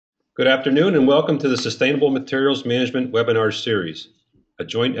Good afternoon and welcome to the Sustainable Materials Management webinar series, a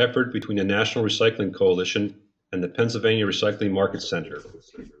joint effort between the National Recycling Coalition and the Pennsylvania Recycling Market Center.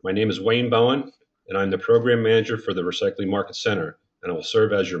 My name is Wayne Bowen and I'm the Program Manager for the Recycling Market Center, and I will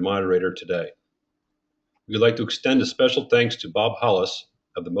serve as your moderator today. We would like to extend a special thanks to Bob Hollis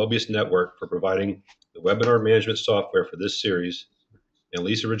of the Mobius Network for providing the webinar management software for this series, and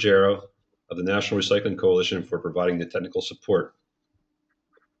Lisa Ruggiero of the National Recycling Coalition for providing the technical support.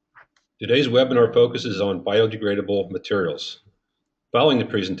 Today's webinar focuses on biodegradable materials. Following the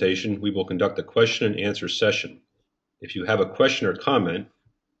presentation, we will conduct a question and answer session. If you have a question or comment,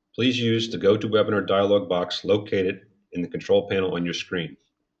 please use the GoToWebinar dialog box located in the control panel on your screen.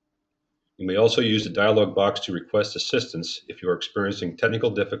 You may also use the dialog box to request assistance if you are experiencing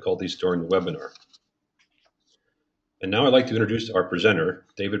technical difficulties during the webinar. And now I'd like to introduce our presenter,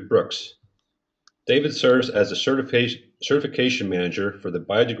 David Brooks. David serves as a certification manager for the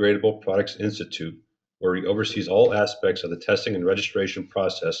Biodegradable Products Institute, where he oversees all aspects of the testing and registration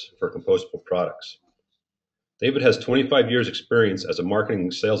process for compostable products. David has 25 years experience as a marketing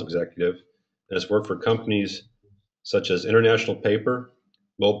and sales executive and has worked for companies such as International Paper,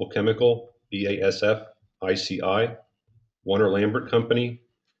 Mobile Chemical, BASF, ICI, Warner Lambert Company,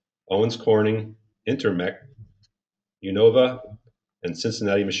 Owens Corning, Intermec, Unova, and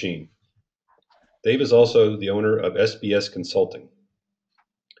Cincinnati Machine. Dave is also the owner of SBS Consulting.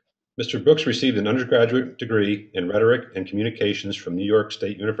 Mr. Brooks received an undergraduate degree in Rhetoric and Communications from New York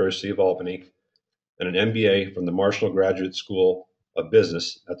State University of Albany and an MBA from the Marshall Graduate School of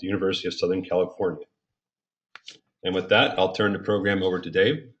Business at the University of Southern California. And with that, I'll turn the program over to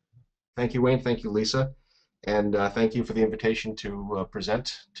Dave. Thank you, Wayne. Thank you, Lisa. And thank you for the invitation to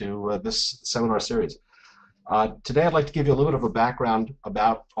present to this seminar series. Today I'd like to give you a little bit of a background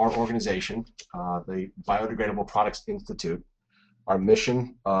about our organization, the Biodegradable Products Institute, our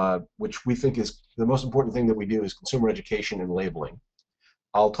mission, which we think is the most important thing that we do is consumer education and labeling.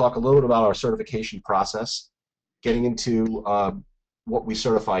 I'll talk a little bit about our certification process, getting into what we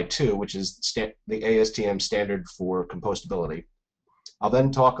certify to, which is the ASTM standard for compostability. I'll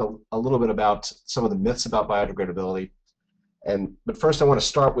then talk a little bit about some of the myths about biodegradability. But first I want to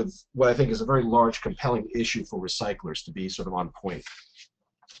start with what I think is a very large, compelling issue for recyclers to be sort of on point.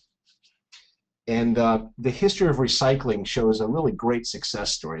 And the history of recycling shows a really great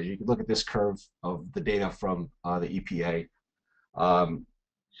success story. You can look at this curve of the data from the EPA.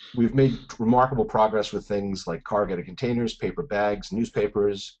 We've made remarkable progress with things like corrugated containers, paper bags,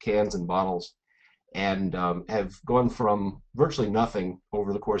 newspapers, cans, and bottles, and have gone from virtually nothing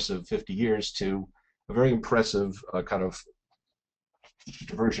over the course of 50 years to a very impressive kind of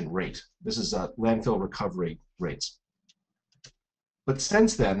diversion rate. This is landfill recovery rates. But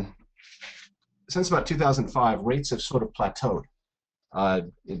since then, since about 2005, rates have sort of plateaued.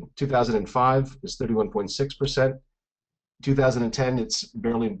 In 2005, it's 31.6%. 2010, it's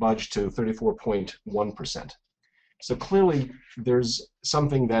barely budged to 34.1%. So clearly, there's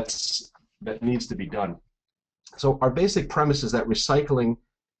something that needs to be done. So our basic premise is that recycling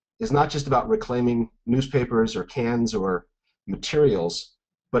is not just about reclaiming newspapers or cans or materials,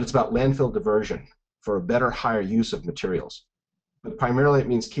 but it's about landfill diversion for a better, higher use of materials. But primarily it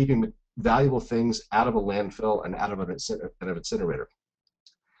means keeping valuable things out of a landfill and out of an incinerator.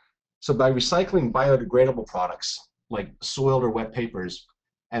 So by recycling biodegradable products like soiled or wet papers,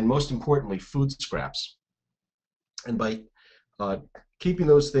 and most importantly, food scraps, and by keeping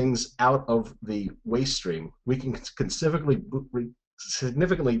those things out of the waste stream, we can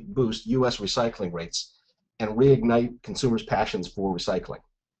significantly boost U.S. recycling rates and reignite consumers' passions for recycling.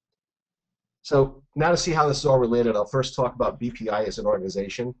 So now to see how this is all related, I'll first talk about BPI as an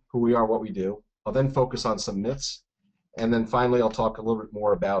organization, who we are, what we do. I'll then focus on some myths, and then finally I'll talk a little bit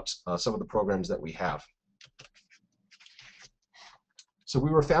more about some of the programs that we have. So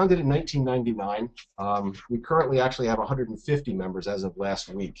we were founded in 1999. We currently actually have 150 members as of last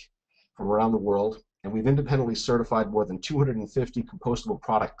week from around the world, and we've independently certified more than 250 compostable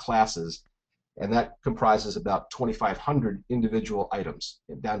product classes, and that comprises about 2,500 individual items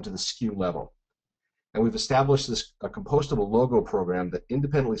down to the SKU level. And we've established this compostable logo program that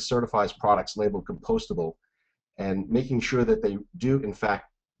independently certifies products labeled compostable and making sure that they do, in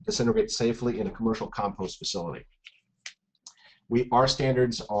fact, disintegrate safely in a commercial compost facility. Our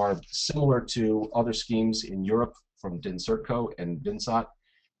standards are similar to other schemes in Europe from DINCERTCO and DINSOT.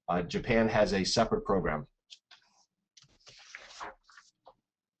 Japan has a separate program.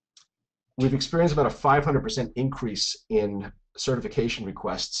 We've experienced about a 500% increase in certification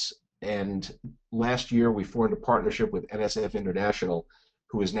requests, and last year we formed a partnership with NSF International,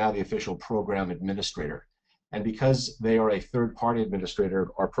 who is now the official program administrator. And because they are a third-party administrator,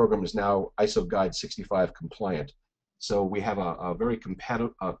 our program is now ISO Guide 65 compliant. So we have a very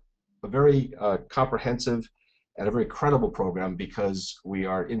comprehensive and a very credible program because we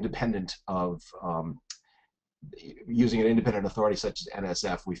are independent of using an independent authority such as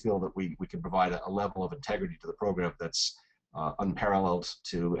NSF. We feel that we can provide a level of integrity to the program that's unparalleled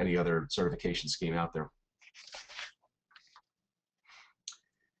to any other certification scheme out there.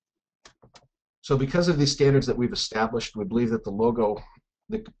 So because of these standards that we've established, we believe that the logo,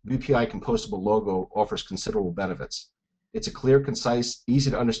 the BPI compostable logo, offers considerable benefits. It's a clear, concise, easy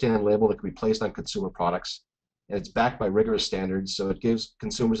to understand label that can be placed on consumer products, and it's backed by rigorous standards, so it gives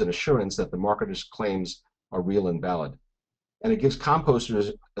consumers an assurance that the marketer's claims are real and valid. And it gives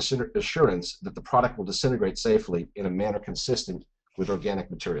composters assurance that the product will disintegrate safely in a manner consistent with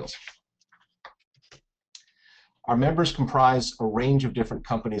organic materials. Our members comprise a range of different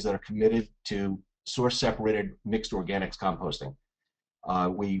companies that are committed to source-separated mixed organics composting.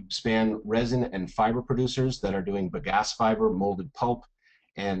 We span resin and fiber producers that are doing bagasse fiber, molded pulp,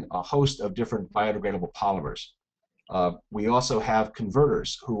 and a host of different biodegradable polymers. We also have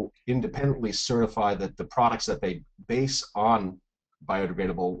converters who independently certify that the products that they base on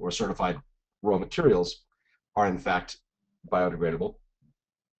biodegradable or certified raw materials are in fact biodegradable.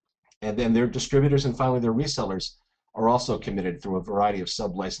 And then their distributors and finally their resellers are also committed through a variety of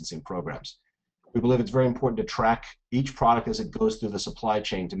sub-licensing programs. We believe it's very important to track each product as it goes through the supply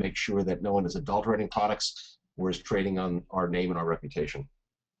chain to make sure that no one is adulterating products or is trading on our name and our reputation.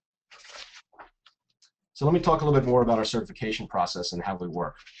 So let me talk a little bit more about our certification process and how we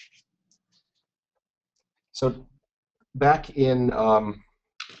work. So back in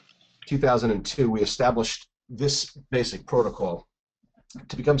 2002, we established this basic protocol.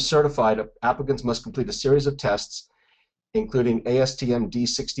 To become certified, applicants must complete a series of tests, including ASTM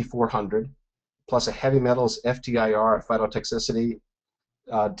D6400, plus a heavy metals FTIR phytotoxicity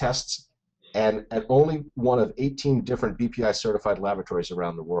tests, and at only one of 18 different BPI certified laboratories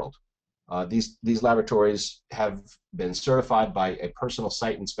around the world. These laboratories have been certified by a personal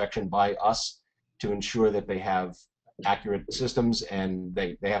site inspection by us to ensure that they have accurate systems and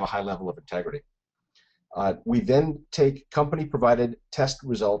they have a high level of integrity. We then take company-provided test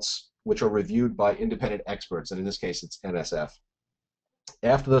results, which are reviewed by independent experts, and in this case, it's NSF.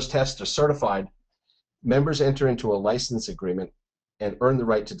 After those tests are certified, members enter into a license agreement and earn the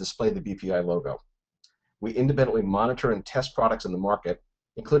right to display the BPI logo. We independently monitor and test products in the market,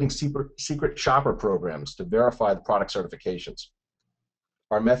 including secret shopper programs to verify the product certifications.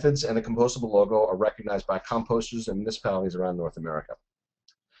 Our methods and the compostable logo are recognized by composters and municipalities around North America.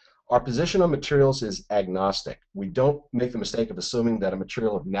 Our position on materials is agnostic. We don't make the mistake of assuming that a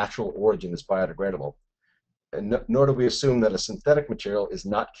material of natural origin is biodegradable, and nor do we assume that a synthetic material is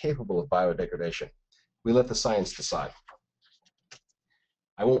not capable of biodegradation. We let the science decide.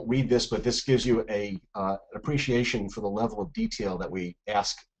 I won't read this, but this gives you an appreciation for the level of detail that we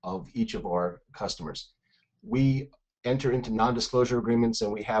ask of each of our customers. We enter into non-disclosure agreements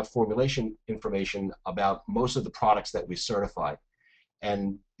and we have formulation information about most of the products that we certify.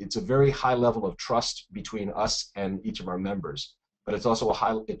 And it's a very high level of trust between us and each of our members. But it's also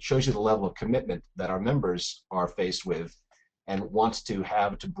it shows you the level of commitment that our members are faced with and wants to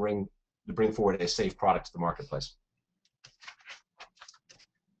have to bring forward a safe product to the marketplace.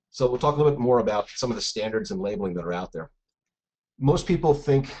 So we'll talk a little bit more about some of the standards and labeling that are out there. Most people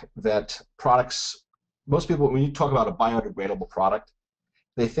think that when you talk about a biodegradable product,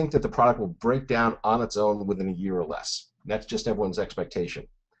 they think that the product will break down on its own within a year or less. That's just everyone's expectation.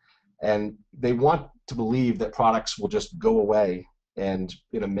 And they want to believe that products will just go away and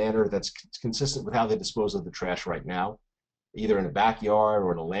in a manner that's consistent with how they dispose of the trash right now, either in a backyard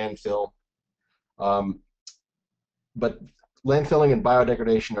or in a landfill. But landfilling and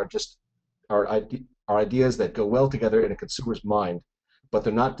biodegradation are ideas that go well together in a consumer's mind, but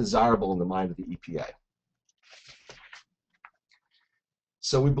they're not desirable in the mind of the EPA.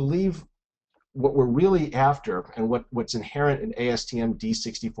 So we believe what we're really after and what's inherent in ASTM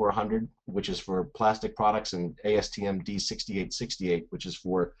D6400, which is for plastic products, and ASTM D6868, which is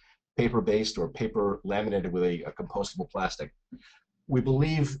for paper-based or paper laminated with a compostable plastic. We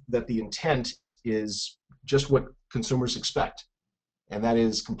believe that the intent is just what consumers expect, and that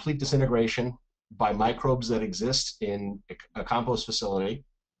is complete disintegration by microbes that exist in a compost facility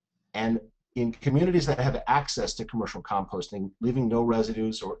and in communities that have access to commercial composting, leaving no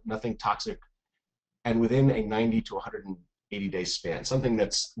residues or nothing toxic, and within a 90 to 180-day span, something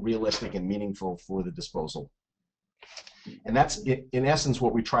that's realistic and meaningful for the disposal. And that's, in essence,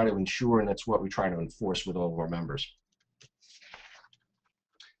 what we try to ensure, and that's what we try to enforce with all of our members.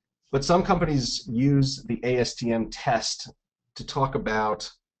 But some companies use the ASTM test to talk about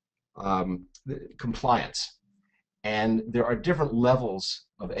compliance. And there are different levels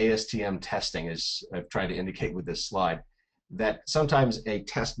of ASTM testing, as I've tried to indicate with this slide, that sometimes a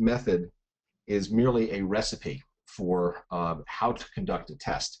test method is merely a recipe for how to conduct a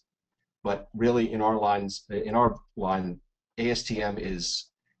test. But really, in our line, ASTM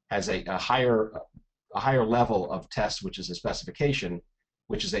has a higher level of test, which is a specification,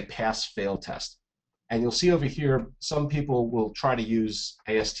 which is a pass-fail test. And you'll see over here, some people will try to use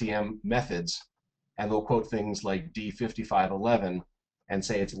ASTM methods, and they'll quote things like D5511 and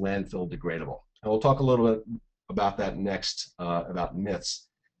say it's landfill degradable. And we'll talk a little bit about that next, about myths.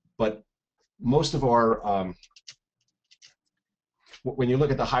 But most of our, when you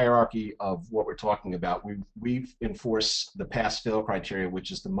look at the hierarchy of what we're talking about, we enforce the pass-fail criteria,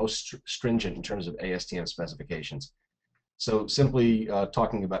 which is the most stringent in terms of ASTM specifications. So simply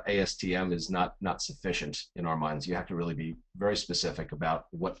talking about ASTM is not sufficient in our minds. You have to really be very specific about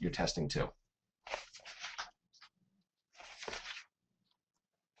what you're testing to.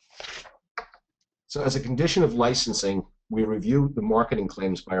 So as a condition of licensing, we review the marketing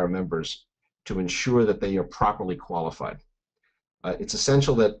claims by our members to ensure that they are properly qualified. It's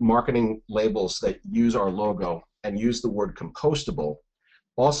essential that marketing labels that use our logo and use the word compostable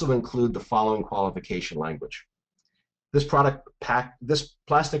also include the following qualification language. This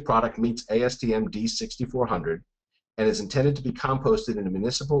plastic product meets ASTM D6400 and is intended to be composted in a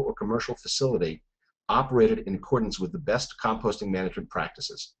municipal or commercial facility operated in accordance with the best composting management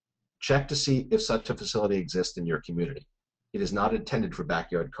practices. Check to see if such a facility exists in your community. It is not intended for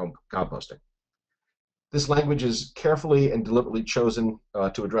backyard composting. This language is carefully and deliberately chosen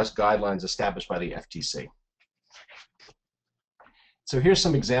to address guidelines established by the FTC. So here's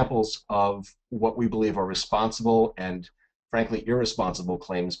some examples of what we believe are responsible and, frankly, irresponsible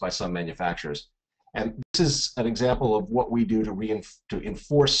claims by some manufacturers. And this is an example of what we do to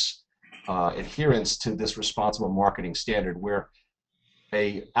enforce adherence to this responsible marketing standard, where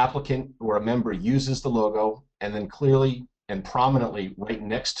an applicant or a member uses the logo, and then clearly and prominently right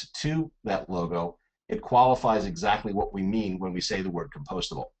next to that logo, it qualifies exactly what we mean when we say the word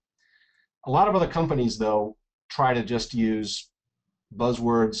compostable. A lot of other companies, though, try to just use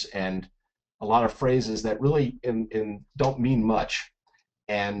buzzwords and a lot of phrases that really don't mean much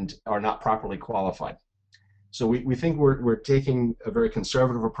and are not properly qualified. So we think we're taking a very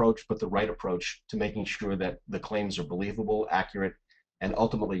conservative approach, but the right approach to making sure that the claims are believable, accurate, and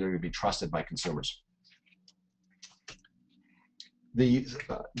ultimately going to be trusted by consumers.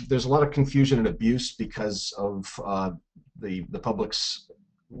 There's a lot of confusion and abuse because of the public's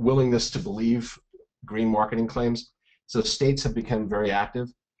willingness to believe green marketing claims. So states have become very active.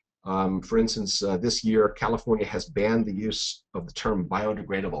 For instance, this year, California has banned the use of the term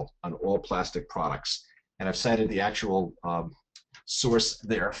biodegradable on all plastic products. And I've cited the actual source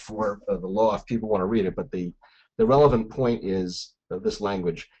there for the law if people want to read it. But the relevant point is this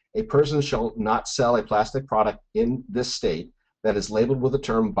language: a person shall not sell a plastic product in this state that is labeled with the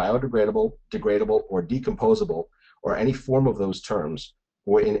term biodegradable, degradable, or decomposable, or any form of those terms,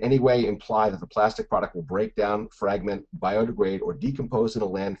 or in any way imply that the plastic product will break down, fragment, biodegrade, or decompose in a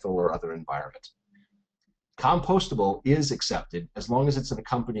landfill or other environment. Compostable is accepted as long as it's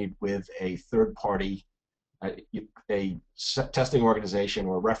accompanied with a third party, a testing organization,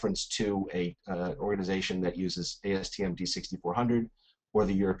 or reference to a organization that uses ASTM D6400 or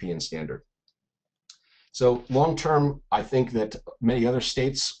the European standard. So long term, I think that many other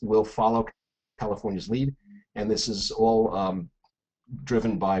states will follow California's lead, and this is all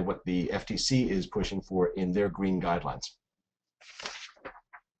driven by what the FTC is pushing for in their green guidelines.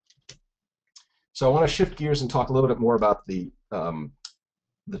 So I want to shift gears and talk a little bit more about the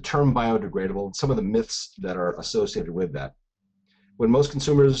term biodegradable and some of the myths that are associated with that. When most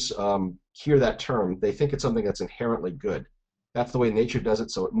consumers hear that term, they think it's something that's inherently good. That's the way nature does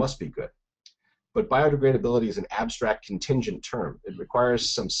it, so it must be good. But biodegradability is an abstract contingent term. It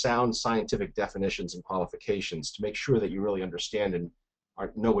requires some sound scientific definitions and qualifications to make sure that you really understand and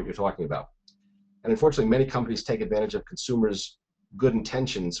know what you're talking about. And unfortunately, many companies take advantage of consumers' good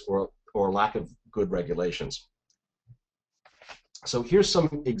intentions or lack of good regulations. So here's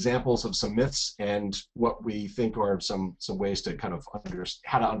some examples of some myths and what we think are some ways to kind of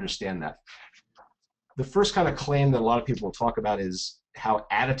how to understand that. The first kind of claim that a lot of people will talk about is how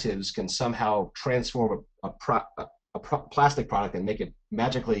additives can somehow transform a plastic product and make it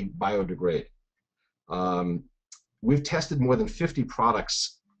magically biodegrade. We've tested more than 50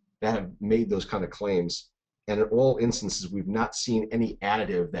 products that have made those kind of claims, and in all instances we've not seen any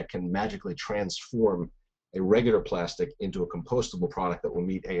additive that can magically transform a regular plastic into a compostable product that will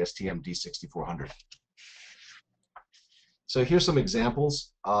meet ASTM D6400. So here's some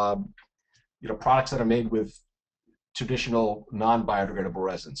examples. Products that are made with traditional non-biodegradable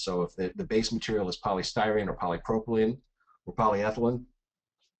resins. So if the base material is polystyrene or polypropylene or polyethylene,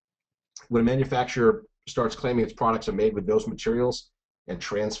 when a manufacturer starts claiming its products are made with those materials and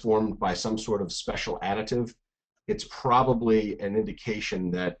transformed by some sort of special additive, it's probably an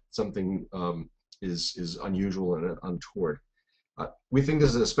indication that something is unusual and untoward. We think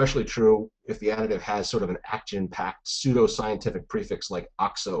this is especially true if the additive has sort of an action-packed pseudo-scientific prefix like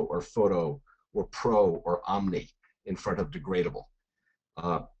oxo or photo or pro or omni in front of degradable.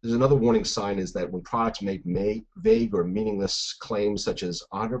 There's another warning sign is that when products make vague or meaningless claims such as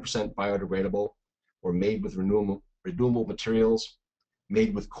 100% biodegradable or made with renewable materials,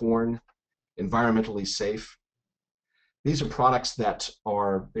 made with corn, environmentally safe, these are products that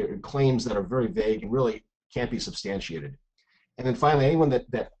are claims that are very vague and really can't be substantiated. And then finally, anyone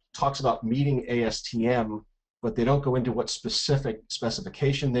that talks about meeting ASTM, but they don't go into what specific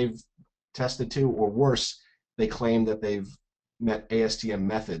specification they've tested to, or worse, they claim that they've met ASTM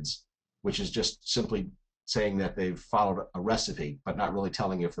methods, which is just simply saying that they've followed a recipe, but not really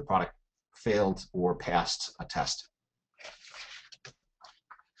telling you if the product failed or passed a test.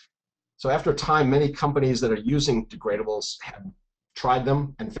 So after a time, many companies that are using degradables have tried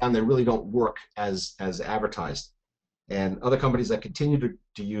them and found they really don't work as advertised. And other companies that continue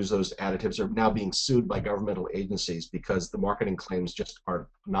to use those additives are now being sued by governmental agencies because the marketing claims just are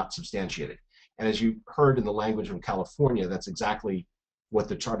not substantiated. And as you heard in the language from California, that's exactly what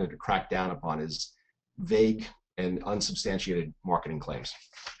they're trying to crack down upon, is vague and unsubstantiated marketing claims.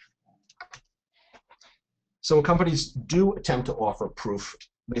 So when companies do attempt to offer proof,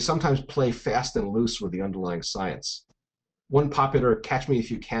 they sometimes play fast and loose with the underlying science. One popular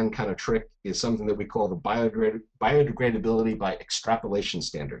catch-me-if-you-can kind of trick is something that we call the biodegradability by extrapolation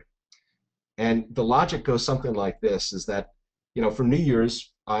standard. And the logic goes something like this, is that, for New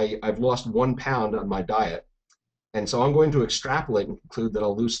Year's, I've lost 1 pound on my diet, and so I'm going to extrapolate and conclude that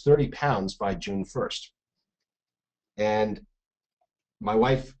I'll lose 30 pounds by June 1st. And my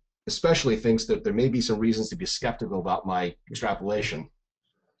wife especially thinks that there may be some reasons to be skeptical about my extrapolation,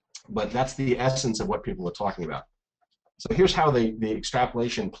 but that's the essence of what people are talking about. So here's how the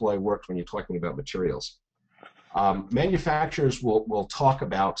extrapolation ploy works when you're talking about materials. Manufacturers will talk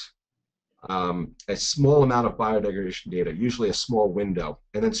about a small amount of biodegradation data, usually a small window,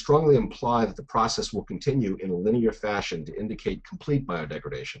 and then strongly imply that the process will continue in a linear fashion to indicate complete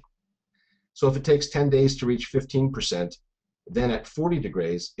biodegradation. So if it takes 10 days to reach 15%, then at 40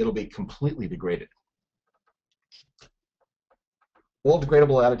 degrees, it'll be completely degraded. All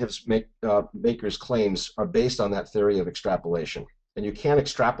degradable additives makers' claims are based on that theory of extrapolation, and you can't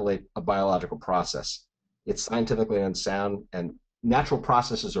extrapolate a biological process. It's scientifically unsound, and natural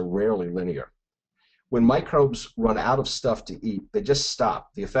processes are rarely linear. When microbes run out of stuff to eat, they just stop.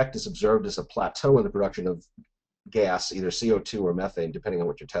 The effect is observed as a plateau in the production of gas, either CO2 or methane, depending on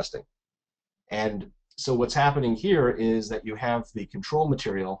what you're testing. And so what's happening here is that you have the control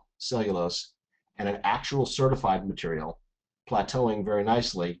material, cellulose, and an actual certified material plateauing very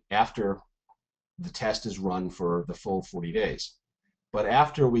nicely after the test is run for the full 40 days. But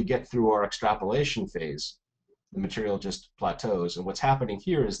after we get through our extrapolation phase, the material just plateaus. And what's happening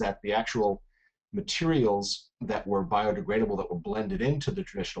here is that the actual materials that were biodegradable, that were blended into the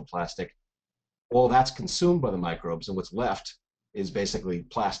traditional plastic, all that's consumed by the microbes, and what's left is basically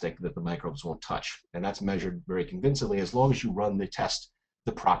plastic that the microbes won't touch. And that's measured very convincingly as long as you run the test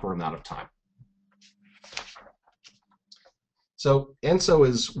the proper amount of time. So Enso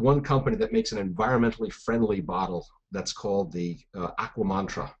is one company that makes an environmentally friendly bottle that's called the Aqua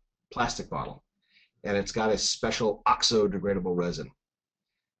Mantra plastic bottle. And it's got a special oxo-degradable resin.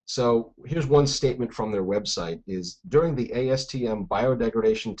 So here's one statement from their website is, during the ASTM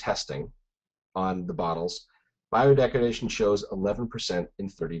biodegradation testing on the bottles, biodegradation shows 11% in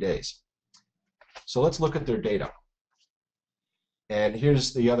 30 days. So let's look at their data. And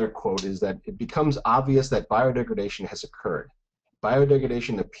here's the other quote, is that it becomes obvious that biodegradation has occurred.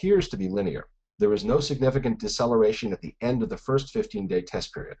 Biodegradation appears to be linear. There is no significant deceleration at the end of the first 15-day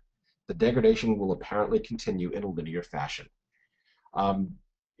test period. The degradation will apparently continue in a linear fashion.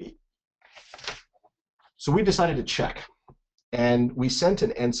 So we decided to check, and we sent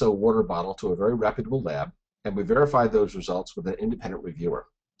an Enso water bottle to a very reputable lab, and we verified those results with an independent reviewer.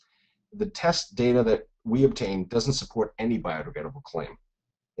 The test data that we obtained doesn't support any biodegradable claim.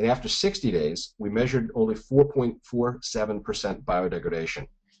 And after 60 days, we measured only 4.47% biodegradation,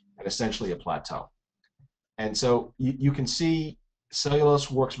 and essentially a plateau. And so you can see Cellulose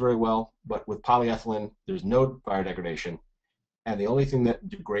works very well, but with polyethylene, there's no biodegradation, and the only thing that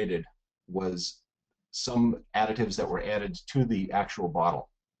degraded was some additives that were added to the actual bottle.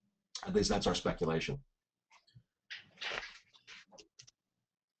 At least that's our speculation.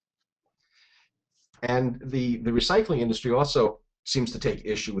 And the recycling industry also seems to take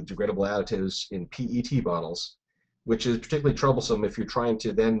issue with degradable additives in PET bottles, which is particularly troublesome if you're trying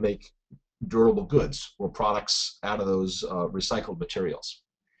to then make durable goods or products out of those recycled materials.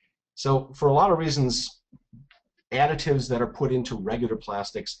 So for a lot of reasons, additives that are put into regular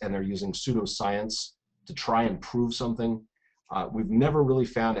plastics and they're using pseudoscience to try and prove something, we've never really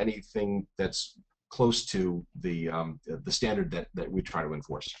found anything that's close to the standard that we try to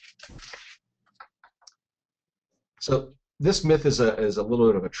enforce. So this myth is a little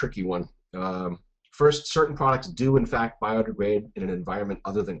bit of a tricky one. First, certain products do in fact biodegrade in an environment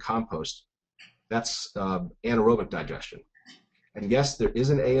other than compost. That's anaerobic digestion. And yes, there is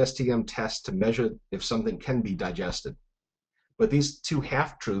an ASTM test to measure if something can be digested. But these two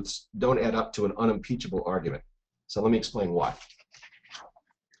half-truths don't add up to an unimpeachable argument. So let me explain why.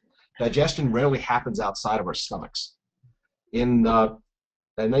 Digestion rarely happens outside of our stomachs. In a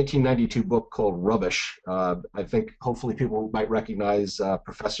 1992 book called Rubbish, I think hopefully people might recognize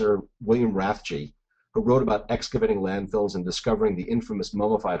Professor William Rathje, who wrote about excavating landfills and discovering the infamous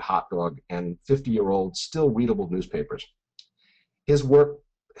mummified hot dog and 50-year-old still readable newspapers. His work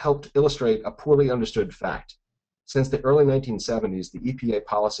helped illustrate a poorly understood fact. Since the early 1970s, the EPA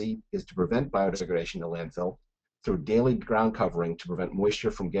policy is to prevent biodegradation in a landfill through daily ground covering to prevent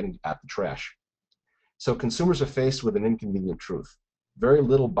moisture from getting at the trash. So consumers are faced with an inconvenient truth. Very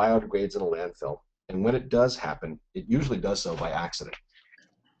little biodegrades in a landfill, and when it does happen, it usually does so by accident.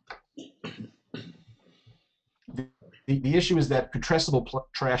 The issue is that putrescible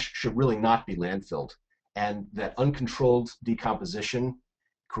trash should really not be landfilled, and that uncontrolled decomposition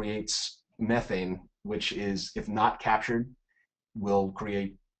creates methane, which is, if not captured, will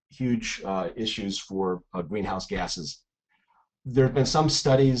create huge issues for greenhouse gases. There have been some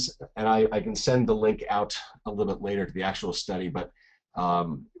studies, and I can send the link out a little bit later to the actual study, but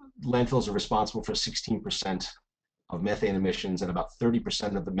landfills are responsible for 16% of methane emissions, and about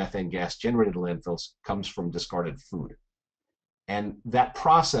 30% of the methane gas generated in landfills comes from discarded food. And that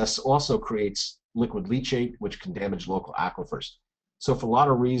process also creates liquid leachate, which can damage local aquifers. So for a lot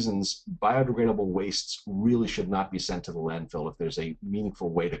of reasons, biodegradable wastes really should not be sent to the landfill if there's a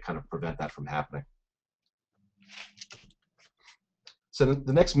meaningful way to kind of prevent that from happening. So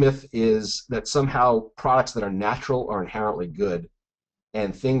the next myth is that somehow products that are natural are inherently good,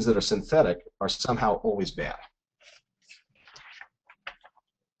 and things that are synthetic are somehow always bad.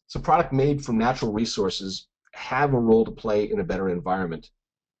 So products made from natural resources have a role to play in a better environment,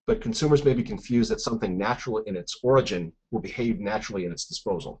 but consumers may be confused that something natural in its origin will behave naturally in its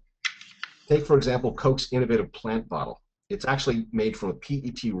disposal. Take, for example, Coke's innovative plant bottle. It's actually made from a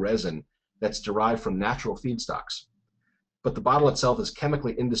PET resin that's derived from natural feedstocks. But the bottle itself is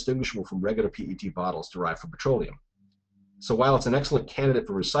chemically indistinguishable from regular PET bottles derived from petroleum. So while it's an excellent candidate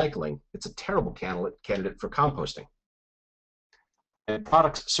for recycling, it's a terrible candidate for composting. And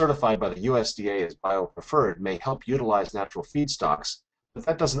products certified by the USDA as bio-preferred may help utilize natural feedstocks, but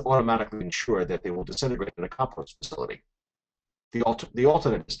that doesn't automatically ensure that they will disintegrate in a compost facility. The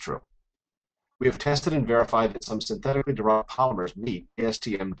alternate is true. We have tested and verified that some synthetically derived polymers meet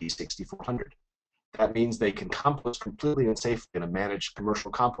ASTM D6400. That means they can compost completely and safely in a managed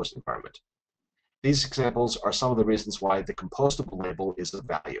commercial compost environment. These examples are some of the reasons why the compostable label is of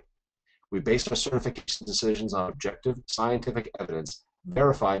value. We base our certification decisions on objective scientific evidence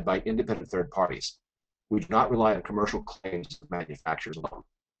verified by independent third parties. We do not rely on commercial claims of manufacturers alone.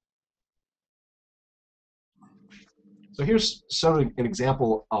 So here's sort of an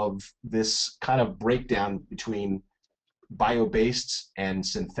example of this kind of breakdown between bio-based and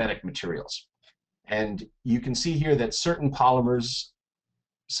synthetic materials. And you can see here that certain polymers,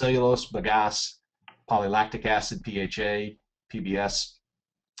 cellulose, bagasse, polylactic acid, PHA, PBS,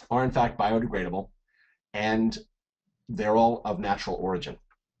 are in fact biodegradable, and they're all of natural origin.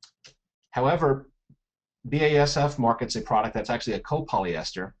 However, BASF markets a product that's actually a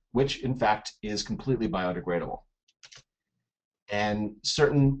copolyester, which in fact is completely biodegradable. And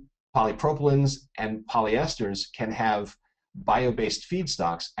certain polypropylenes and polyesters can have bio-based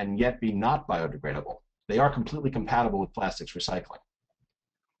feedstocks and yet be not biodegradable. They are completely compatible with plastics recycling.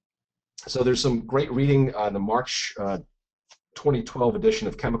 So there's some great reading on the March 2012 edition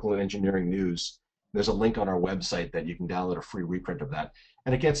of Chemical and Engineering News. There's a link on our website that you can download a free reprint of that.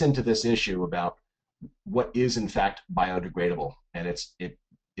 And it gets into this issue about what is in fact biodegradable. And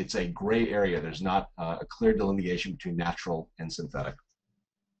it it's a gray area. There's not a clear delineation between natural and synthetic.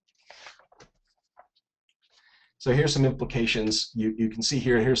 So here's some implications. You can see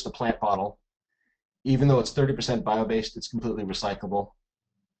here, here's the plant bottle. Even though it's 30% bio-based, it's completely recyclable.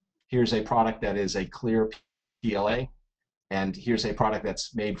 Here's a product that is a clear PLA, and here's a product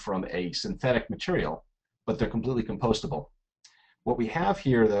that's made from a synthetic material, but they're completely compostable. What we have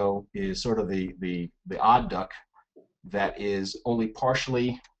here, though, is sort of the odd duck that is only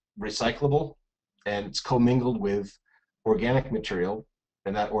partially recyclable, and it's commingled with organic material,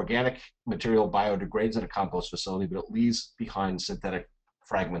 and that organic material biodegrades at a compost facility, but it leaves behind synthetic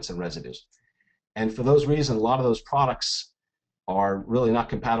fragments and residues. And for those reasons, a lot of those products are really not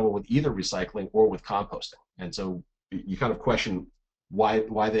compatible with either recycling or with composting. And so you kind of question why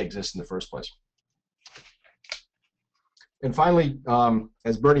they exist in the first place. And finally,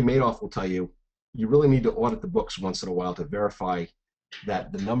 as Bernie Madoff will tell you, you really need to audit the books once in a while to verify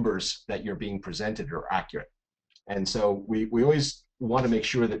that the numbers that you're being presented are accurate. And so we always want to make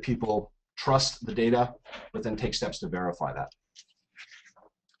sure that people trust the data, but then take steps to verify that.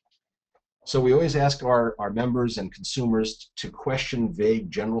 So we always ask our members and consumers to question vague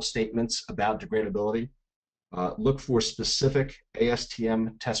general statements about degradability. Look for specific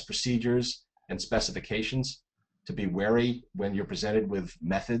ASTM test procedures and specifications, to be wary when you're presented with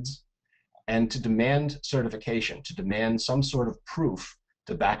methods, and to demand certification, to demand some sort of proof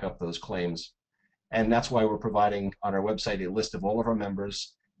to back up those claims. And that's why we're providing on our website a list of all of our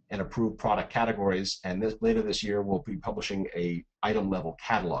members and approved product categories, and later this year we'll be publishing a item level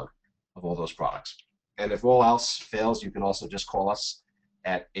catalog of all those products. And if all else fails, you can also just call us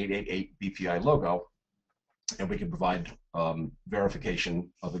at 888-BPI-LOGO, and we can provide verification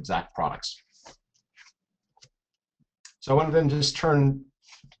of exact products. So I want to then just turn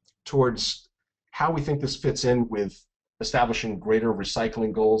towards how we think this fits in with establishing greater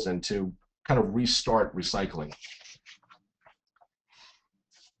recycling goals and to kind of restart recycling.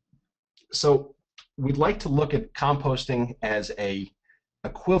 So we'd like to look at composting as an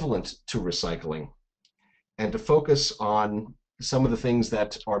equivalent to recycling, and to focus on some of the things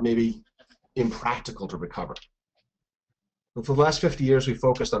that are maybe impractical to recover. But for the last 50 years, we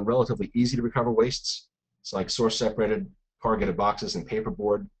focused on relatively easy to recover wastes. It's like source-separated corrugated boxes and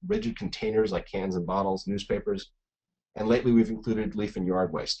paperboard, rigid containers like cans and bottles, newspapers, and lately we've included leaf and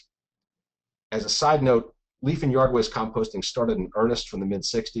yard waste. As a side note, leaf and yard waste composting started in earnest from the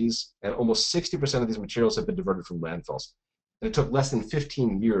mid-60s, and almost 60% of these materials have been diverted from landfills. And it took less than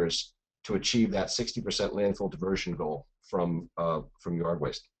 15 years to achieve that 60% landfill diversion goal from yard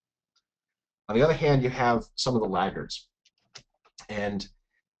waste. On the other hand, you have some of the laggards. And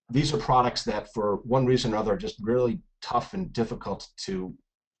these are products that, for one reason or another, are just really tough and difficult to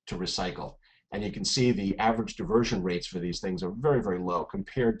recycle. And you can see the average diversion rates for these things are very, very low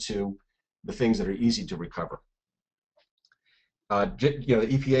compared to the things that are easy to recover. The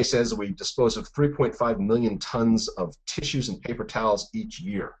EPA says we dispose of 3.5 million tons of tissues and paper towels each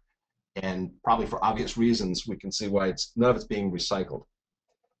year. And probably for obvious reasons, we can see why none of it's being recycled.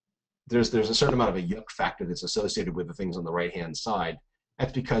 There's a certain amount of a yuck factor that's associated with the things on the right-hand side.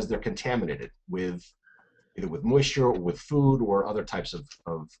 That's because they're contaminated with either with moisture or with food or other types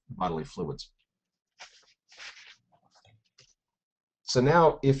of bodily fluids. So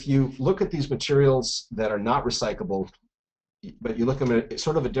now, if you look at these materials that are not recyclable, but you look at them in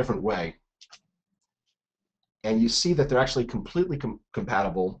sort of a different way, and you see that they're actually completely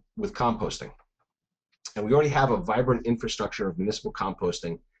compatible with composting. And we already have a vibrant infrastructure of municipal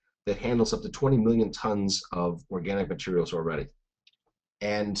composting that handles up to 20 million tons of organic materials already.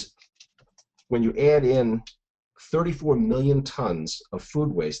 And when you add in 34 million tons of food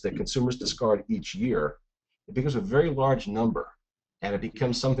waste that consumers discard each year, it becomes a very large number, and it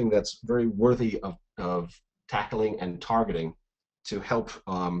becomes something that's very worthy of tackling and targeting to help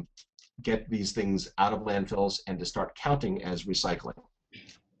get these things out of landfills and to start counting as recycling.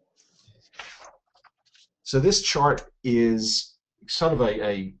 So this chart is sort of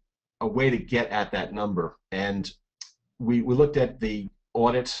a way to get at that number, and we looked at the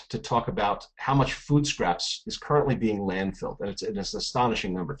audit to talk about how much food scraps is currently being landfilled, and it's an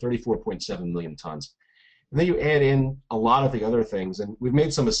astonishing number, 34.7 million tons. And then you add in a lot of the other things, and we've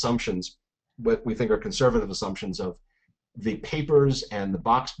made some assumptions, what we think are conservative assumptions of the papers and the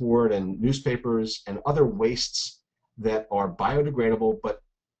boxboard and newspapers and other wastes that are biodegradable but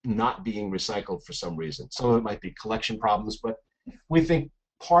not being recycled for some reason. Some of it might be collection problems, but we think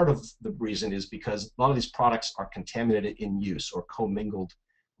part of the reason is because a lot of these products are contaminated in use or commingled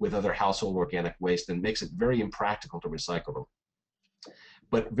with other household organic waste, and makes it very impractical to recycle them,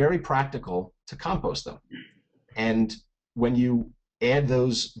 but very practical to compost them. And when you add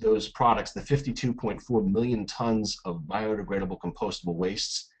those products, the 52.4 million tons of biodegradable compostable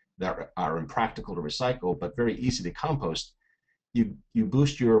wastes that are impractical to recycle but very easy to compost, you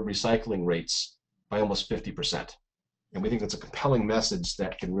boost your recycling rates by almost 50%. And we think that's a compelling message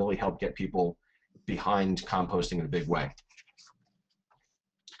that can really help get people behind composting in a big way.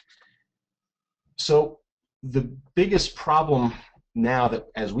 So the biggest problem now, that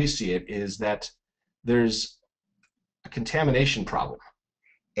as we see it, is that there's a contamination problem.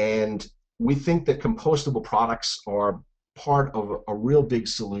 And we think that compostable products are part of a real big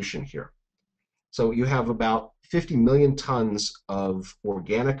solution here. So you have about 50 million tons of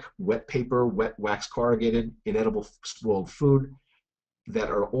organic wet paper, wet wax corrugated, inedible spoiled food that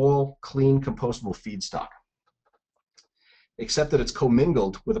are all clean compostable feedstock, except that it's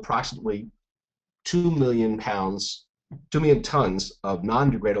commingled with approximately 2 million tons of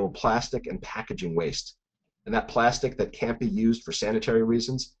non-degradable plastic and packaging waste. And that plastic that can't be used for sanitary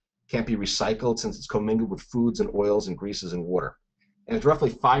reasons can't be recycled since it's commingled with foods and oils and greases and water. And it's roughly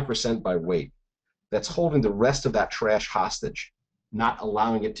 5% by weight. That's holding the rest of that trash hostage, not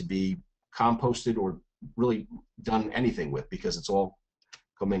allowing it to be composted or really done anything with because it's all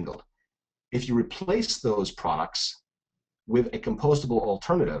commingled. If you replace those products with a compostable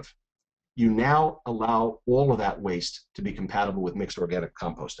alternative, you now allow all of that waste to be compatible with mixed organic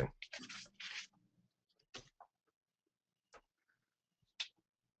composting.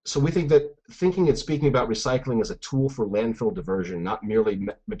 So we think that thinking and speaking about recycling as a tool for landfill diversion, not merely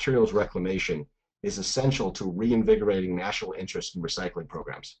materials reclamation, is essential to reinvigorating national interest in recycling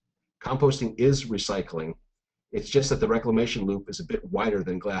programs. Composting is recycling. It's just that the reclamation loop is a bit wider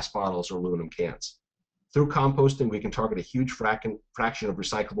than glass bottles or aluminum cans. Through composting, we can target a huge fraction of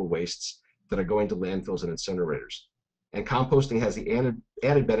recyclable wastes that are going to landfills and incinerators. And composting has the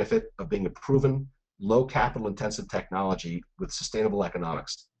added benefit of being a proven, low capital intensive technology with sustainable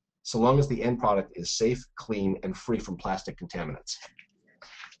economics, so long as the end product is safe, clean, and free from plastic contaminants.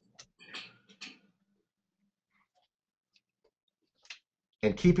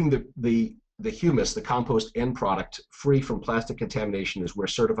 And keeping the humus, the compost end product, free from plastic contamination is where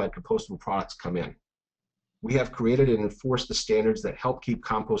certified compostable products come in. We have created and enforced the standards that help keep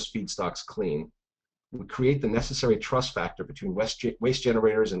compost feedstocks clean. We create the necessary trust factor between waste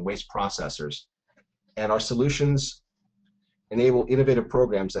generators and waste processors. And our solutions enable innovative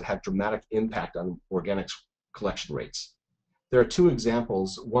programs that have dramatic impact on organics collection rates. There are two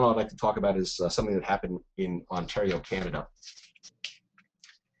examples. One I'd like to talk about is something that happened in Ontario, Canada.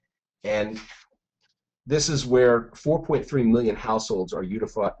 And this is where 4.3 million households are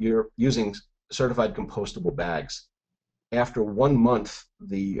using certified compostable bags. After 1 month,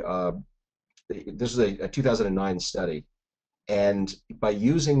 this is a 2009 study, and by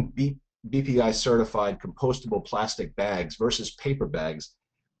using BPI certified compostable plastic bags versus paper bags,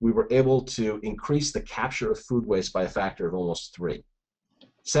 we were able to increase the capture of food waste by a factor of almost 3.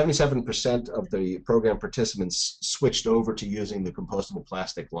 77% of the program participants switched over to using the compostable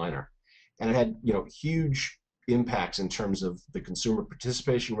plastic liner, and it had huge impacts in terms of the consumer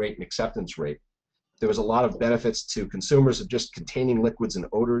participation rate and acceptance rate. There was a lot of benefits to consumers of just containing liquids and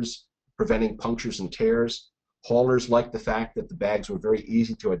odors, preventing punctures and tears. Haulers liked the fact that the bags were very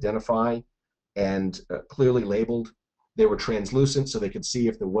easy to identify and clearly labeled. They were translucent, so they could see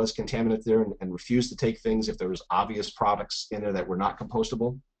if there was contaminant there and refused to take things if there was obvious products in there that were not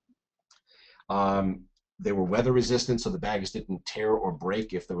compostable. They were weather resistant, so the bags didn't tear or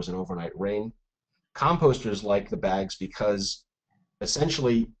break if there was an overnight rain. Composters like the bags because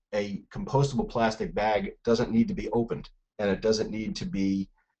essentially a compostable plastic bag doesn't need to be opened, and it doesn't need to be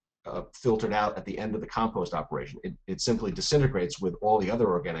filtered out at the end of the compost operation. It simply disintegrates with all the other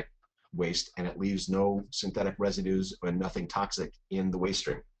organic waste, and it leaves no synthetic residues and nothing toxic in the waste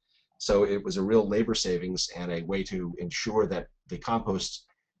stream. So it was a real labor savings and a way to ensure that the compost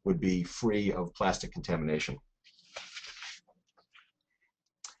would be free of plastic contamination.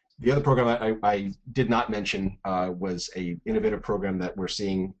 The other program I did not mention was an innovative program that we're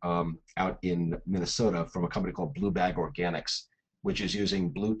seeing out in Minnesota from a company called Blue Bag Organics, which is using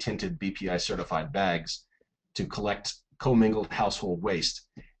blue tinted BPI certified bags to collect commingled household waste.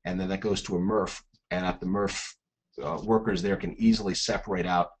 And then that goes to a MRF, and at the MRF, workers there can easily separate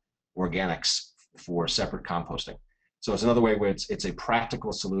out organics for separate composting. So it's another way where it's a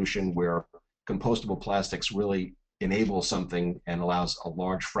practical solution where compostable plastics really enable something and allows a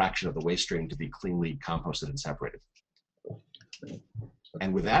large fraction of the waste stream to be cleanly composted and separated.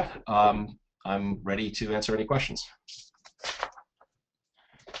 And with that, I'm ready to answer any questions.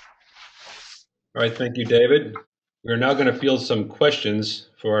 All right, thank you, David. We're now going to field some questions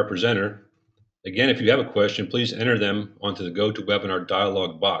for our presenter. Again, if you have a question, please enter them onto the GoToWebinar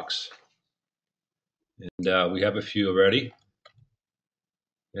dialog box. And we have a few already.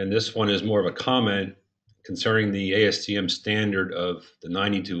 And this one is more of a comment concerning the ASTM standard of the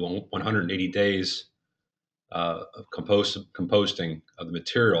 90 to 180 days of composting of the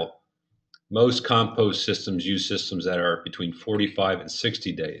material. Most compost systems use systems that are between 45 and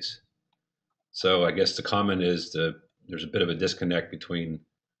 60 days. So I guess the comment is there's a bit of a disconnect between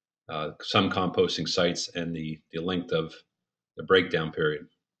some composting sites and the length of the breakdown period.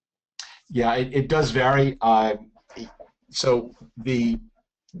 Yeah, it does vary. So the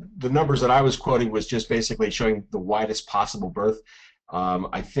numbers that I was quoting was just basically showing the widest possible berth.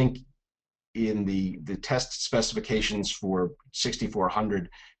 I think in the test specifications for 6400,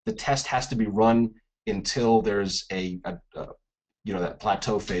 the test has to be run until there's a that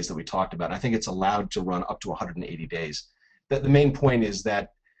plateau phase that we talked about. I think it's allowed to run up to 180 days. The main point is that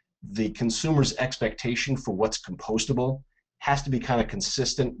the consumer's expectation for what's compostable has to be kind of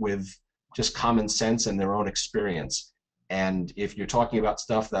consistent with just common sense and their own experience. And if you're talking about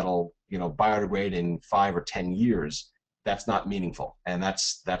stuff that'll biodegrade in 5 or 10 years, that's not meaningful, and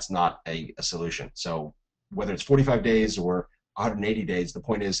that's not a solution. So whether it's 45 days or 180 days, the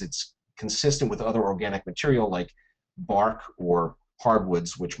point is it's consistent with other organic material like bark or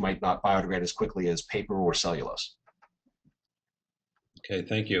hardwoods, which might not biodegrade as quickly as paper or cellulose. Okay,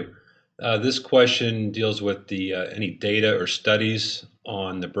 thank you. This question deals with the any data or studies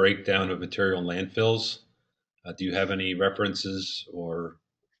on the breakdown of material in landfills. Do you have any references, or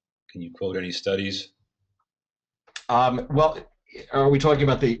can you quote any studies? Well, are we talking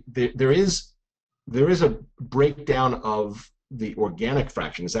about there is a breakdown of the organic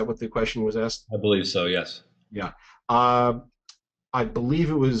fraction? Is that what the question was asked? I believe so, yes. Yeah. I believe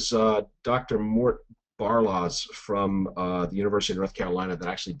it was Dr. Mort Barlaws from the University of North Carolina that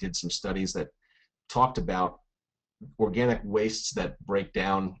actually did some studies that talked about organic wastes that break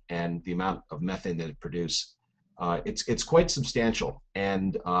down and the amount of methane that it produce. It's quite substantial,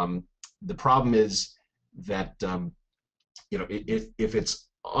 and the problem is that if it's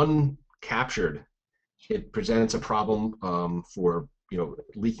uncaptured, it presents a problem for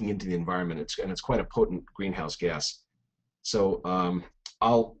leaking into the environment. It's quite a potent greenhouse gas. So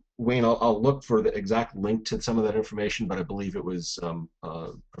Wayne, I'll look for the exact link to some of that information, but I believe it was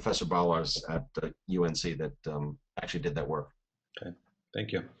Professor Barlaws at UNC that actually did that work. Okay,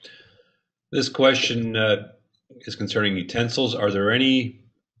 thank you. This question is concerning utensils. Are there any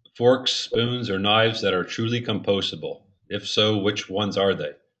forks, spoons, or knives that are truly compostable? If so, which ones are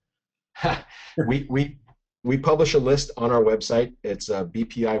they? we publish a list on our website. It's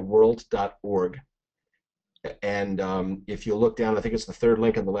bpiworld.org. And if you look down, I think it's the third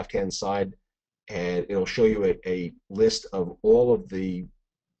link on the left-hand side, and it'll show you a list of all of the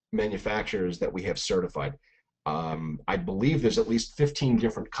manufacturers that we have certified. I believe there's at least 15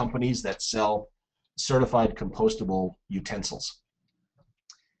 different companies that sell certified compostable utensils.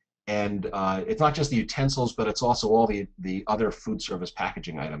 And it's not just the utensils, but it's also all the other food service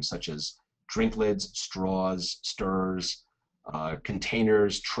packaging items, such as drink lids, straws, stirrers,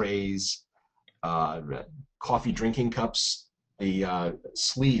 containers, trays, coffee drinking cups, the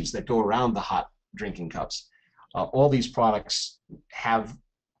sleeves that go around the hot drinking cups. All these products have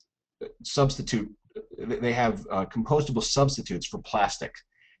compostable substitutes for plastic.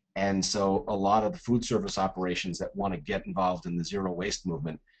 And so a lot of the food service operations that want to get involved in the zero waste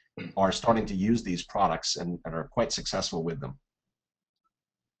movement are starting to use these products and are quite successful with them.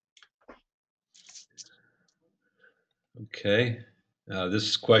 Okay.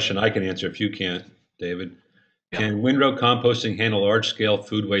 This question I can answer if you can't, David. Yeah. Can windrow composting handle large-scale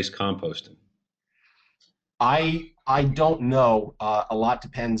food waste composting? I don't know. A lot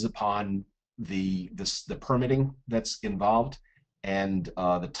depends upon the permitting that's involved and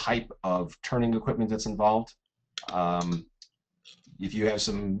the type of turning equipment that's involved. If you have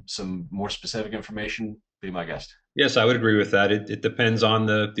some more specific information, be my guest. Yes, I would agree with that. It depends on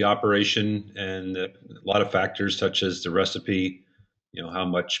the operation and a lot of factors such as the recipe, how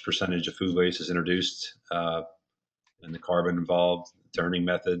much percentage of food waste is introduced, and the carbon involved, turning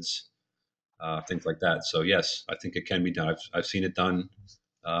methods, things like that. So yes, I think it can be done. I've seen it done,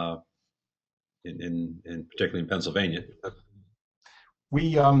 in particularly in Pennsylvania.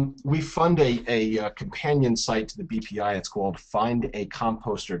 We fund a companion site to the BPI. It's called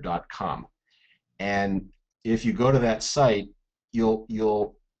findacomposter.com, and if you go to that site,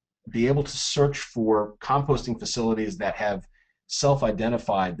 you'll be able to search for composting facilities that have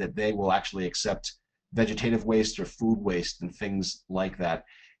self-identified that they will actually accept vegetative waste or food waste and things like that.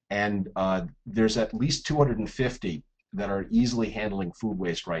 And there's at least 250 that are easily handling food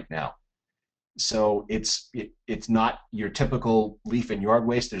waste right now. So it's not your typical leaf and yard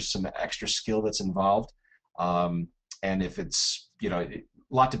waste. There's some extra skill that's involved, and if it's a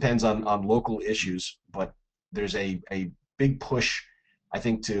lot depends on local issues, but there's a big push, I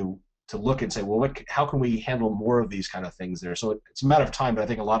think, to look and say, well, how can we handle more of these kind of things there? So it's a matter of time, but I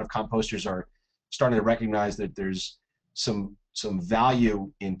think a lot of composters are starting to recognize that there's some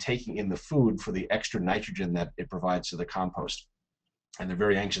value in taking in the food for the extra nitrogen that it provides to the compost. And they're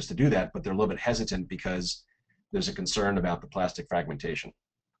very anxious to do that, but they're a little bit hesitant because there's a concern about the plastic fragmentation.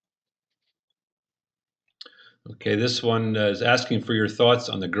 Okay, this one is asking for your thoughts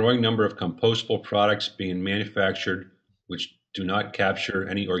on the growing number of compostable products being manufactured which do not capture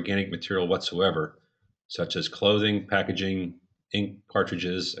any organic material whatsoever, such as clothing, packaging, ink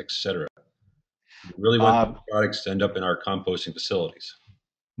cartridges, etc. We really want Uh, these products to end up in our composting facilities.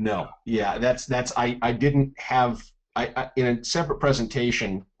 no, yeah, that's I didn't have in a separate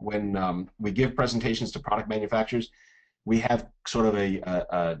presentation when we give presentations to product manufacturers, we have sort of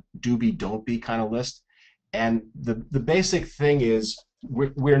a do be don't be kind of list, and the basic thing is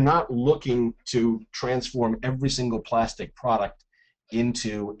we're not looking to transform every single plastic product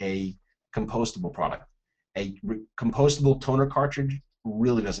into a compostable product. A compostable toner cartridge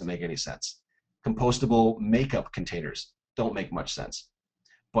really doesn't make any sense. Compostable makeup containers don't make much sense.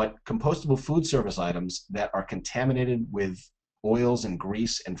 But compostable food service items that are contaminated with oils and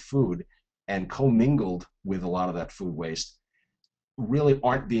grease and food and commingled with a lot of that food waste really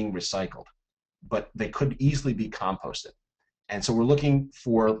aren't being recycled, but they could easily be composted. And so we're looking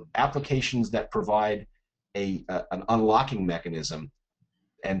for applications that provide an unlocking mechanism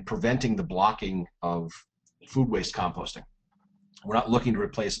and preventing the blocking of food waste composting. We're not looking to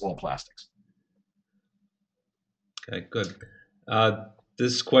replace all plastics. Okay, good.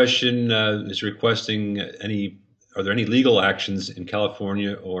 This question is requesting are there any legal actions in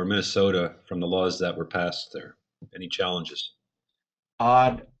California or Minnesota from the laws that were passed there? Any challenges?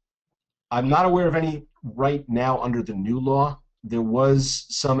 Uh, I'm not aware of any right now under the new law. There was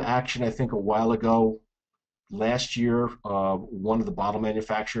some action, I think, a while ago. Last year, one of the bottle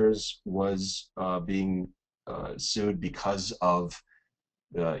manufacturers was being sued because of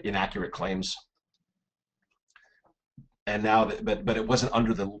inaccurate claims. And now, but it wasn't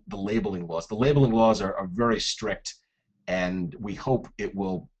under the labeling laws. The labeling laws are very strict, and we hope it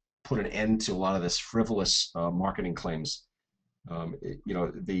will put an end to a lot of this frivolous marketing claims.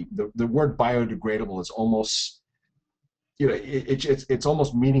 The word biodegradable is almost it's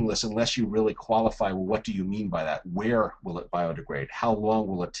almost meaningless unless you really qualify, well, what do you mean by that? Where will it biodegrade? How long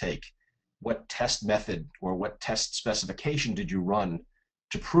will it take? What test method or what test specification did you run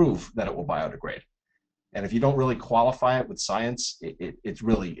to prove that it will biodegrade? And if you don't really qualify it with science, it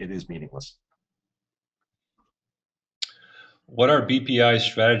is meaningless. What are BPI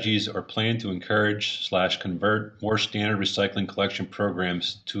strategies or plan to encourage/convert more standard recycling collection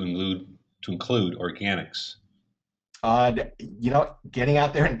programs to include organics? Getting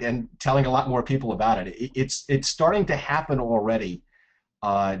out there and telling a lot more people about it. It's starting to happen already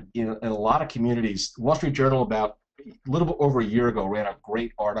in a lot of communities. Wall Street Journal about a little bit over a year ago ran a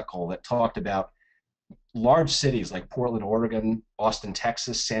great article that talked about large cities like Portland, Oregon, Austin,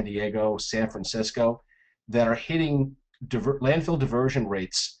 Texas, San Diego, San Francisco that are hitting landfill diversion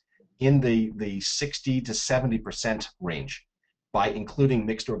rates in the 60 to 70% range by including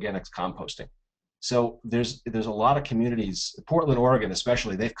mixed organics composting. So there's a lot of communities, Portland, Oregon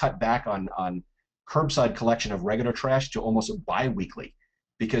especially, they've cut back on curbside collection of regular trash to almost bi-weekly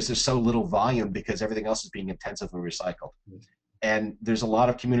because there's so little volume because everything else is being intensively recycled. And there's a lot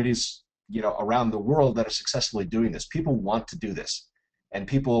of communities around the world that are successfully doing this. People want to do this. And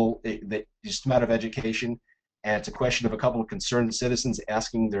it's just a matter of education, and it's a question of a couple of concerned citizens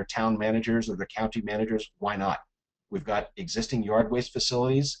asking their town managers or their county managers, why not? We've got existing yard waste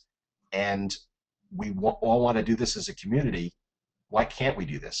facilities, and we all want to do this as a community. Why can't we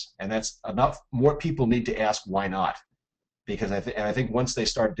do this? And that's enough. More people need to ask why not, because I think once they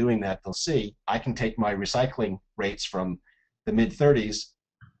start doing that, they'll see I can take my recycling rates from the mid-30s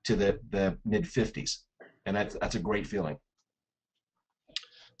to the mid-50s, and that's a great feeling.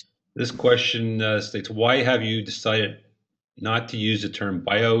 This question states, why have you decided not to use the term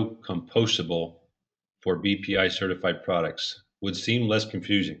biocompostable for BPI certified products? Would seem less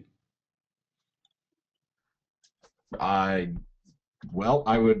confusing. I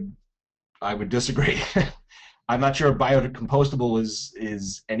would disagree. I'm not sure biocompostable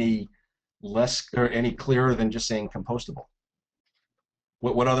is any less or any clearer than just saying compostable.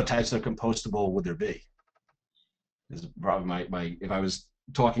 What other types of compostable would there be? Is probably my if I was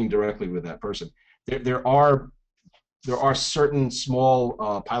talking directly with that person. There are there are certain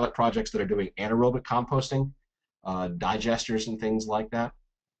small pilot projects that are doing anaerobic composting, digesters and things like that.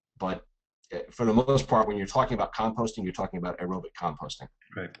 But for the most part, when you're talking about composting, you're talking about aerobic composting.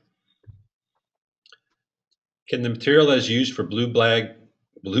 Right. Can the material that is used for blue bag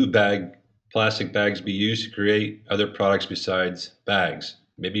plastic bags be used to create other products besides bags,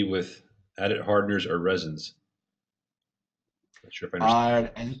 maybe with added hardeners or resins? Not sure if I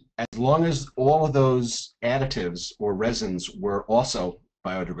understand. And as long as all of those additives or resins were also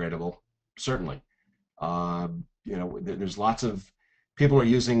biodegradable, certainly. There's lots of people are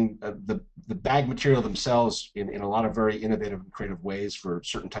using the bag material themselves in a lot of very innovative and creative ways for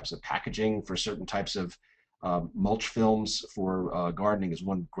certain types of packaging, for certain types of mulch films for gardening is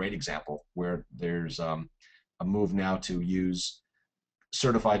one great example where there's a move now to use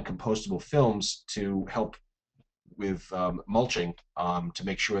certified compostable films to help with mulching to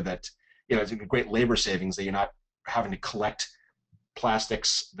make sure that it's a great labor savings that you're not having to collect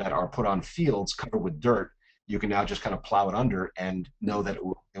plastics that are put on fields covered with dirt. You can now just kind of plow it under and know that it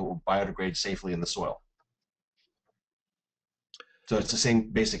will biodegrade safely in the soil. So it's the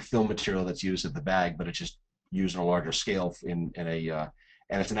same basic film material that's used at the bag, but it's just used on a larger scale and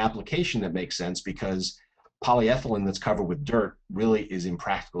it's an application that makes sense because polyethylene that's covered with dirt really is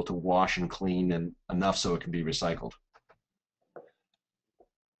impractical to wash and clean and enough so it can be recycled.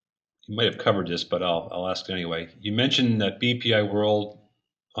 You might have covered this, but I'll ask it anyway. You mentioned that BPI World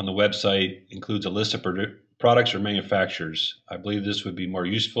on the website includes a list of products or manufacturers. I believe this would be more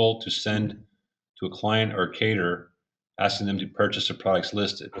useful to send to a client or a caterer asking them to purchase the products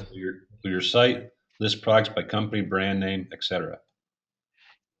listed. Through your site, list products by company, brand name, etc.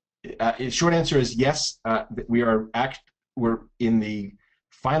 Short answer is yes. We're in the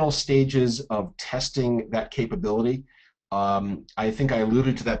final stages of testing that capability. I think I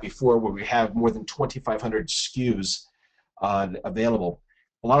alluded to that before, where we have more than 2,500 SKUs available.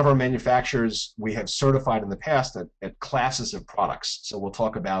 A lot of our manufacturers we have certified in the past at classes of products. So we'll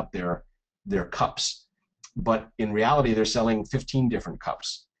talk about their cups, but in reality they're selling 15 different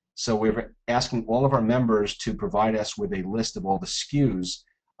cups. So we're asking all of our members to provide us with a list of all the SKUs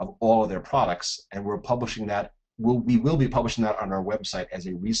of all of their products, and we're publishing that. We will be publishing that on our website as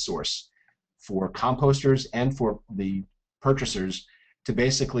a resource for composters and for the purchasers to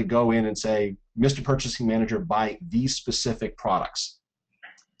basically go in and say, Mr. Purchasing Manager, buy these specific products.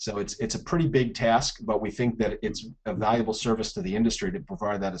 So it's a pretty big task, but we think that it's a valuable service to the industry to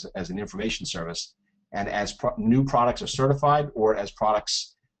provide that as an information service. And as new products are certified or as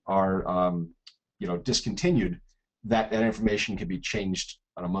products are discontinued, that information can be changed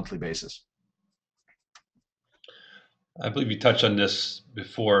on a monthly basis. I believe you touched on this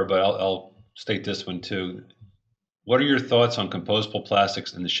before, but I'll state this one too. What are your thoughts on compostable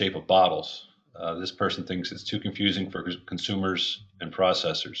plastics in the shape of bottles? This person thinks it's too confusing for consumers and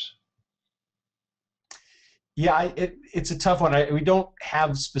processors. Yeah, it's a tough one. We don't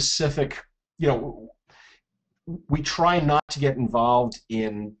have specific, we try not to get involved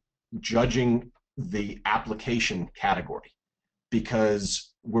in judging the application category because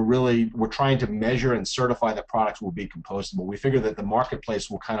we're trying to measure and certify that products will be compostable. We figure that the marketplace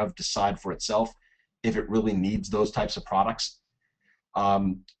will kind of decide for itself if it really needs those types of products.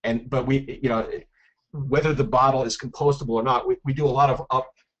 But whether the bottle is compostable or not, we do a lot of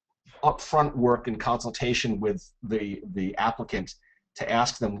upfront work and consultation with the applicant to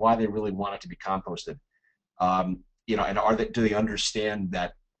ask them why they really want it to be composted. And do they understand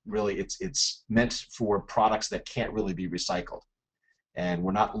that really it's meant for products that can't really be recycled? And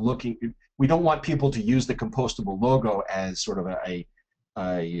we don't want people to use the compostable logo as sort of a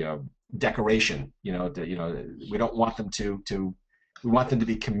decoration. We don't want them we want them to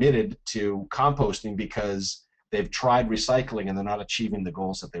be committed to composting because they've tried recycling and they're not achieving the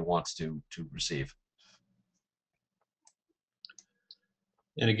goals that they want to receive.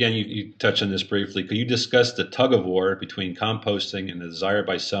 And again, you touched on this briefly. Could you discuss the tug of war between composting and the desire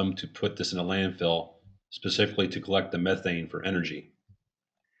by some to put this in a landfill, specifically to collect the methane for energy?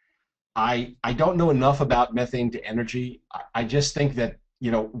 I don't know enough about methane to energy. I just think that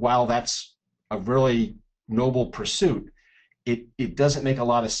while that's a really noble pursuit, it doesn't make a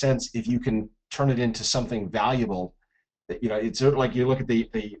lot of sense if you can turn it into something valuable. It's sort of like you look at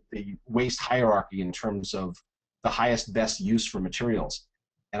the waste hierarchy in terms of the highest best use for materials.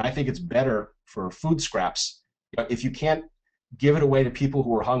 And I think it's better for food scraps. If you can't give it away to people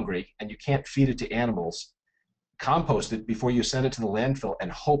who are hungry and you can't feed it to animals, compost it before you send it to the landfill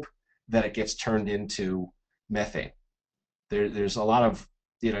and hope that it gets turned into methane. There's a lot of,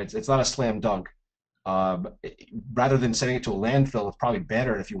 it's not a slam dunk, Um, Rather than sending it to a landfill, it's probably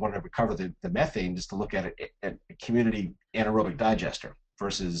better if you want to recover the methane just to look at it at a community anaerobic digester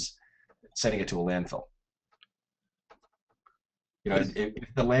versus sending it to a landfill. You know, What is,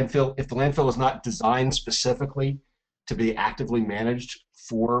 if the landfill is not designed specifically to be actively managed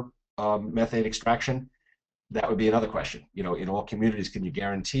for methane extraction, that would be another question. You know, in all communities, can you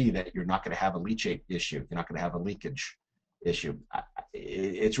guarantee that you're not going to have a leachate issue? You're not going to have a leakage issue.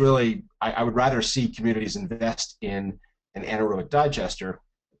 It's really, I would rather see communities invest in an anaerobic digester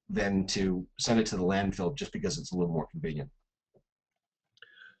than to send it to the landfill just because it's a little more convenient.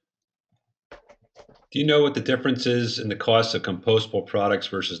 do you know what the difference is in the cost of compostable products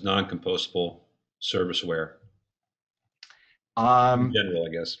versus non-compostable serviceware? In Um, general, I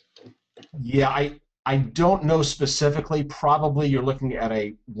guess. yeah, I don't know specifically. Probably you're looking at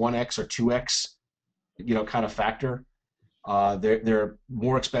a 1x or 2x, you know, kind of factor. They're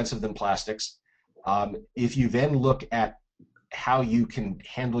more expensive than plastics. If you then look at how you can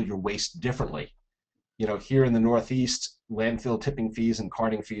handle your waste differently, you know, here in the Northeast, landfill tipping fees and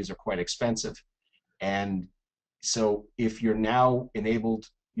carting fees are quite expensive. And so if you're now enabled,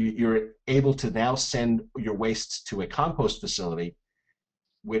 you're able to now send your wastes to a compost facility,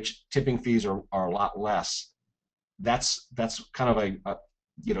 which tipping fees are a lot less. That's kind of a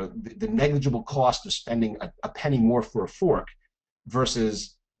you know, the negligible cost of spending a penny more for a fork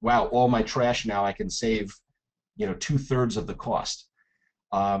versus, wow, all my trash now I can save, you know, 2/3 of the cost.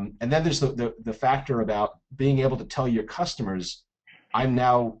 And then there's the factor about being able to tell your customers, I'm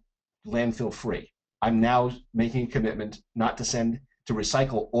now landfill free. I'm now making a commitment not to to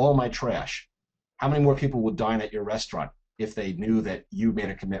recycle all my trash. How many more people would dine at your restaurant if they knew that you made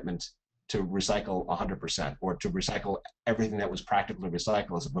a commitment to recycle 100% or to recycle everything that was practically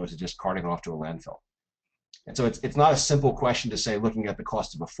recycled as opposed to just carting it off to a landfill? And so it's not a simple question to say looking at the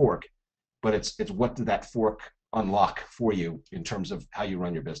cost of a fork, but it's what did that fork unlock for you in terms of how you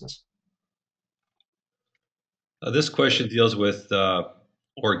run your business. This question deals with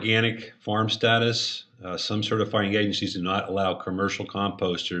organic farm status. Some certifying agencies do not allow commercial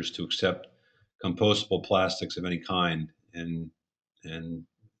composters to accept compostable plastics of any kind, and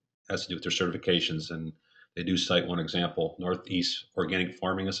has to do with their certifications. And they do cite one example: Northeast Organic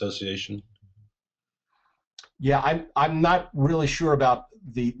Farming Association. Yeah, I'm not really sure about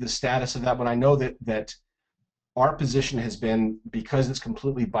the status of that, but I know that our position has been because it's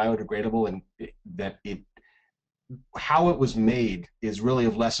completely biodegradable and that it how it was made is really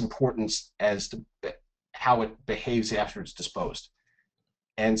of less importance as to how it behaves after it's disposed.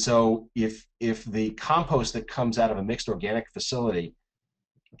 And so if the compost that comes out of a mixed organic facility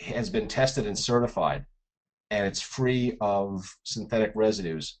has been tested and certified and it's free of synthetic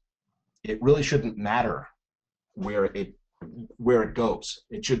residues, it really shouldn't matter where it where it goes.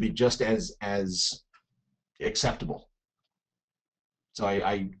 It should be just as acceptable. So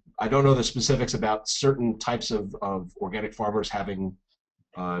I don't know the specifics about certain types of organic farmers having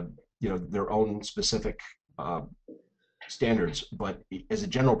uh, you know, their own specific uh, standards, but as a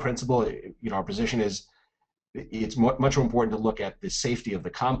general principle, you know, our position is it's much more important to look at the safety of the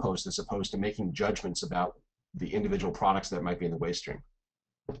compost as opposed to making judgments about the individual products that might be in the waste stream.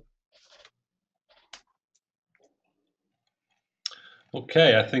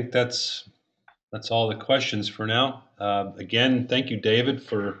 Okay, I think that's all the questions for now. Again, thank you, David,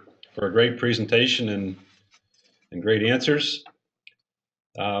 for a great presentation and great answers.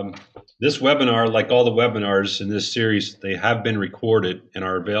 Um, this webinar, like all the webinars in this series, they have been recorded and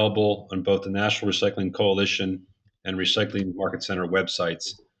are available on both the National Recycling Coalition and Recycling Market Center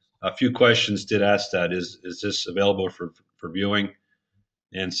websites. A few questions did ask that: is this available for viewing?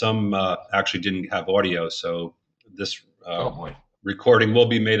 And some actually didn't have audio, so this Oh boy. recording will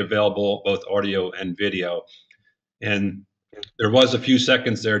be made available both audio and video. And there was a few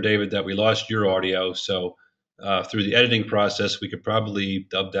seconds there, David, that we lost your audio. So through the editing process, we could probably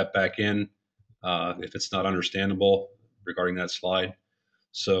dub that back in if it's not understandable regarding that slide.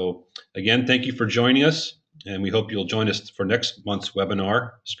 So again, thank you for joining us, and we hope you'll join us for next month's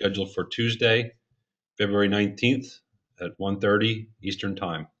webinar scheduled for Tuesday, February 19th at 1:30 Eastern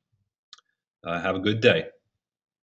Time. Have a good day.